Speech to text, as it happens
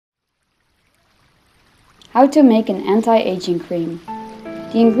How to make an anti-aging cream.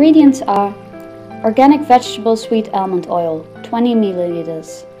 The ingredients are organic vegetable sweet almond oil 20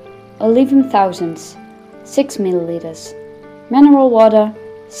 ml, Olivem thousands 6 ml, mineral water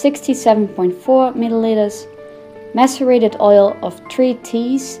 67.4 ml, macerated oil of 3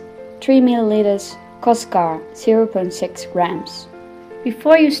 teas 3 ml, Cosgard 0.6 grams.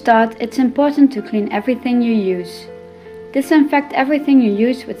 Before you start, it's important to clean everything you use. Disinfect everything you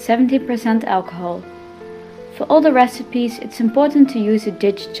use with 70% alcohol. For all the recipes, it's important to use a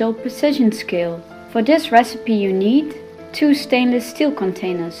digital precision scale. For this recipe you need 2 stainless steel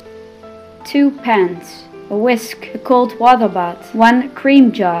containers, 2 pans, a whisk, a cold water bath, 1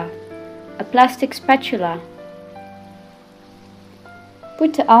 cream jar, a plastic spatula.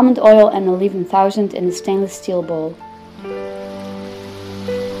 Put the almond oil and Olivem 1000 in a stainless steel bowl.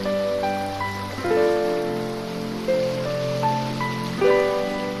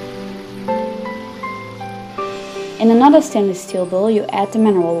 In another stainless steel bowl you add the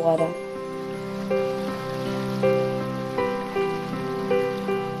mineral water.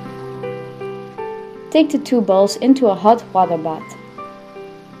 Take the 2 bowls into a hot water bath.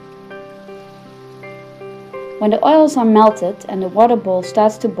 When the oils are melted and the water bowl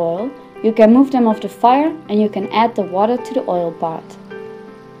starts to boil, you can move them off the fire and you can add the water to the oil bath.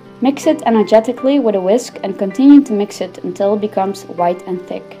 Mix it energetically with a whisk and continue to mix it until it becomes white and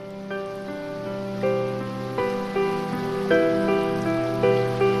thick.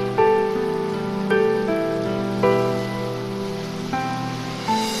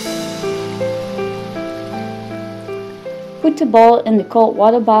 Put the bowl in the cold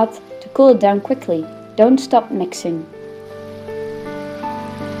water bath to cool it down quickly. Don't stop mixing.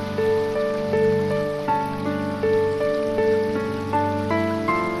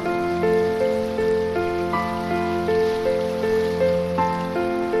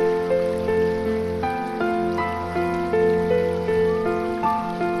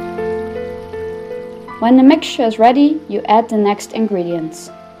 When the mixture is ready, you add the next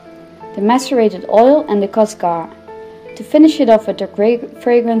ingredients: the macerated oil and the Cosgard. To finish it off with the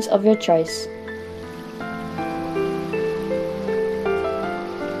fragrance of your choice.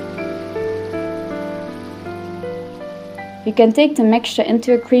 You can take the mixture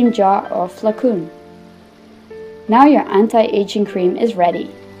into a cream jar or flacon. Now your anti-aging cream is ready.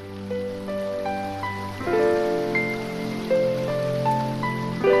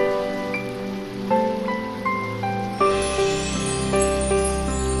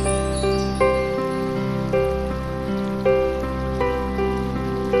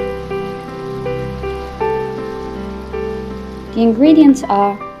 The ingredients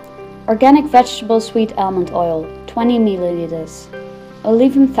are organic vegetable sweet almond oil 20 ml,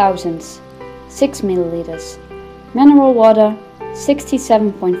 Olivem thousands 6 ml, mineral water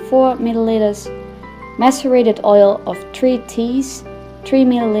 67.4 ml, macerated oil of 3 teas 3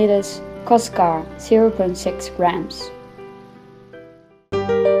 ml, Cosgard 0.6 grams.